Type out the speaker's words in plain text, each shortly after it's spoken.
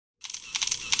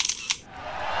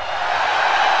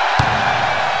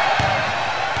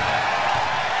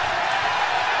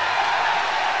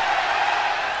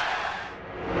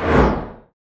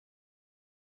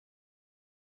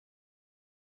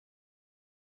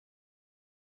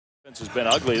Has been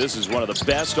ugly. This is one of the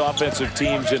best offensive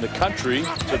teams in the country.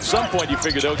 So at some point you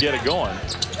figure they'll get it going.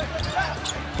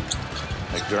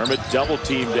 McDermott double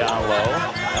team down low.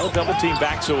 Now double team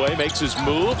backs away, makes his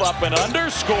move up and under,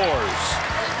 scores.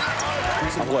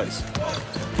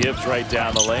 Gibbs right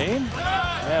down the lane.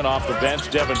 And off the bench,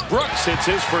 Devin Brooks hits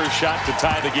his first shot to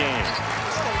tie the game.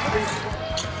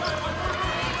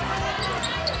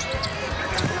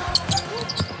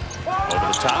 Over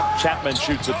the top, Chapman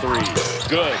shoots a three.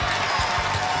 Good.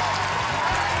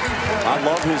 I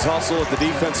love his hustle at the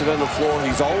defensive end of the floor.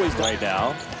 He's always right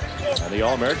now. And the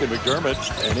All-American McDermott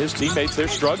and his teammates, they're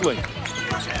struggling.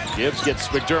 Gibbs gets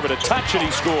McDermott a touch and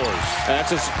he scores. And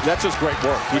that's just great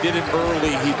work. He did it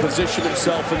early. He positioned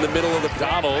himself in the middle of the.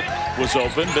 Donald was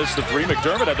open, missed the three.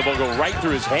 McDermott had the ball go right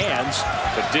through his hands,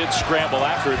 but did scramble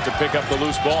after it to pick up the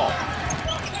loose ball.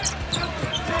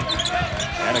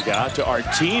 Anaga to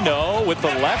Artino with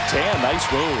the left hand. Nice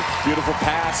move. Beautiful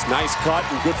pass, nice cut,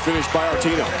 and good finish by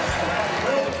Artino.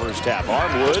 The first half.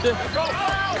 Armwood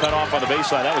cut off on the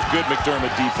baseline. That was good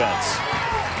McDermott defense.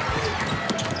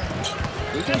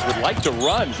 Bluejays would like to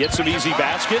run, get some easy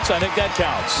baskets. I think that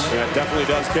counts. Yeah, it definitely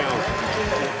does count.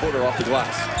 Footer off the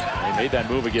glass. They made that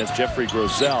move against Jeffrey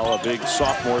Grosel, a big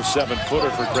sophomore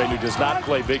 7-footer for Creighton, who does not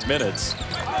play big minutes.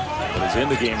 But is in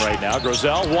the game right now.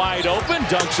 Grosel wide open,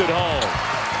 dunks it home.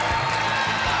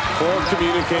 Poor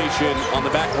communication on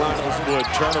the back line. Wood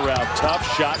turnaround, tough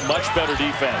shot, much better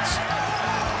defense.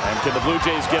 And can the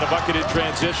Bluejays get a bucket in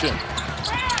transition?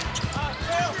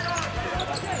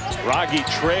 Raggi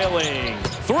trailing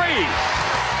three.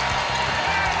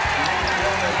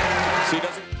 See,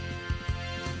 doesn't.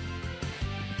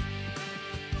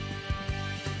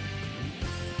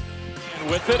 And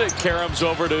with it caroms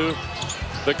over to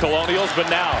the Colonials, but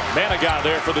now Manigat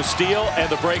there for the steal and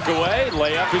the breakaway.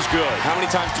 Layup is good. How many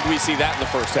times did we see that in the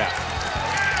first half?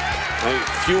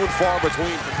 Few and far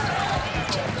between.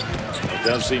 It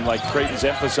does seem like Creighton's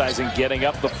emphasizing getting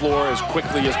up the floor as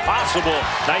quickly as possible.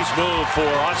 Nice move for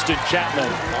Austin Chapman.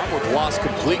 Armwood lost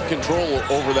complete control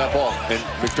over that ball. And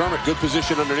McDermott, good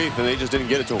position underneath, and they just didn't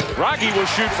get it to him. Raggi will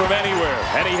shoot from anywhere,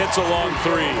 and he hits a long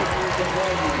three.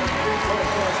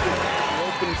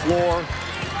 Open floor.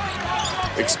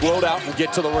 Explode out and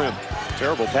get to the rim.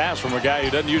 Terrible pass from a guy who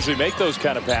doesn't usually make those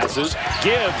kind of passes.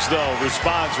 Gibbs, though,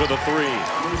 responds with a three.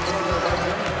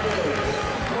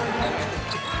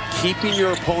 Keeping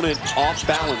your opponent off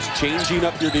balance, changing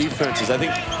up your defenses. I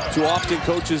think too often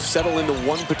coaches settle into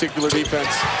one particular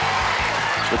defense,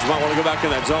 but you might want to go back in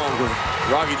that zone because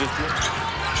Raggi just.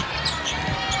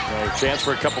 Chance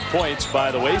for a couple points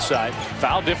by the wayside.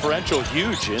 Foul differential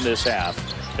huge in this half.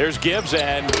 There's Gibbs,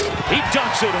 and he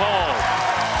dunks it home.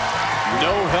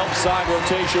 No help side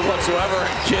rotation whatsoever.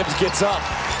 Gibbs gets up.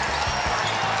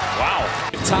 Wow.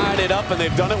 Tied it up, and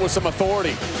they've done it with some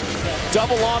authority.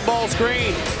 Double on-ball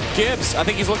screen. Gibbs, I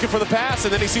think he's looking for the pass,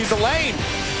 and then he sees the lane.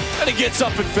 And he gets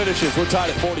up and finishes. We're tied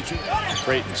at 42.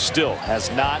 Creighton still has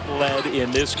not led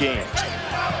in this game.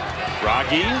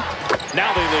 Raggi,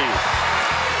 now they lead.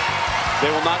 They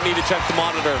will not need to check the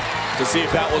monitor to see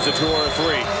if that was a 2 or a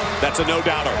 3. That's a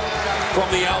no-doubter.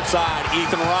 From the outside,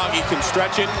 Ethan Raggi can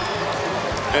stretch it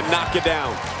and knock it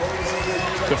down.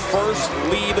 The first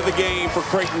lead of the game for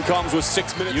Creighton comes with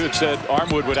 6 minutes. You had said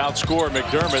Armwood would outscore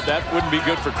McDermott. That wouldn't be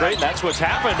good for Creighton. That's what's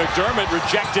happened. McDermott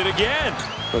rejected again.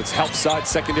 But it's help side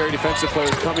secondary defensive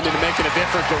players coming in and making a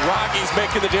difference. But Raggi's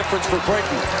making the difference for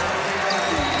Creighton.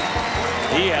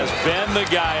 He has been the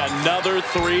guy. Another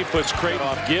three puts Creighton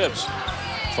off Gibbs.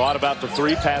 Thought about the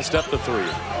three, passed up the three.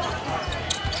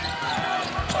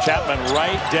 Chapman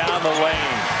right down the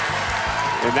lane.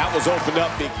 And that was opened up,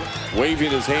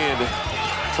 waving his hand,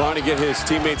 trying to get his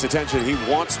teammates' attention. He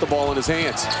wants the ball in his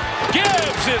hands.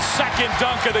 Gibbs, his second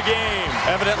dunk of the game.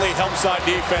 Evidently, help side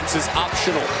defense is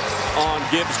optional on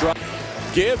Gibbs.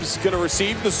 Gibbs going to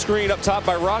receive the screen up top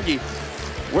by Raggi.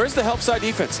 Where's the help side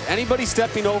defense? Anybody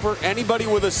stepping over, anybody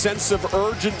with a sense of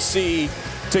urgency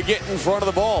to get in front of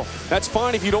the ball. That's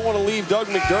fine if you don't want to leave Doug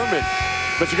McDermott,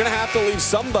 but you're going to have to leave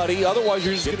somebody. Otherwise,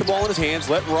 you're just get the ball in his hands,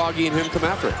 let Raggi and him come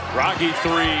after it. Raggi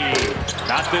three.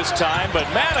 Not this time, but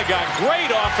Manigat,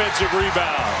 great offensive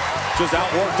rebound. Just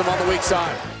outworked him on the weak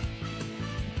side.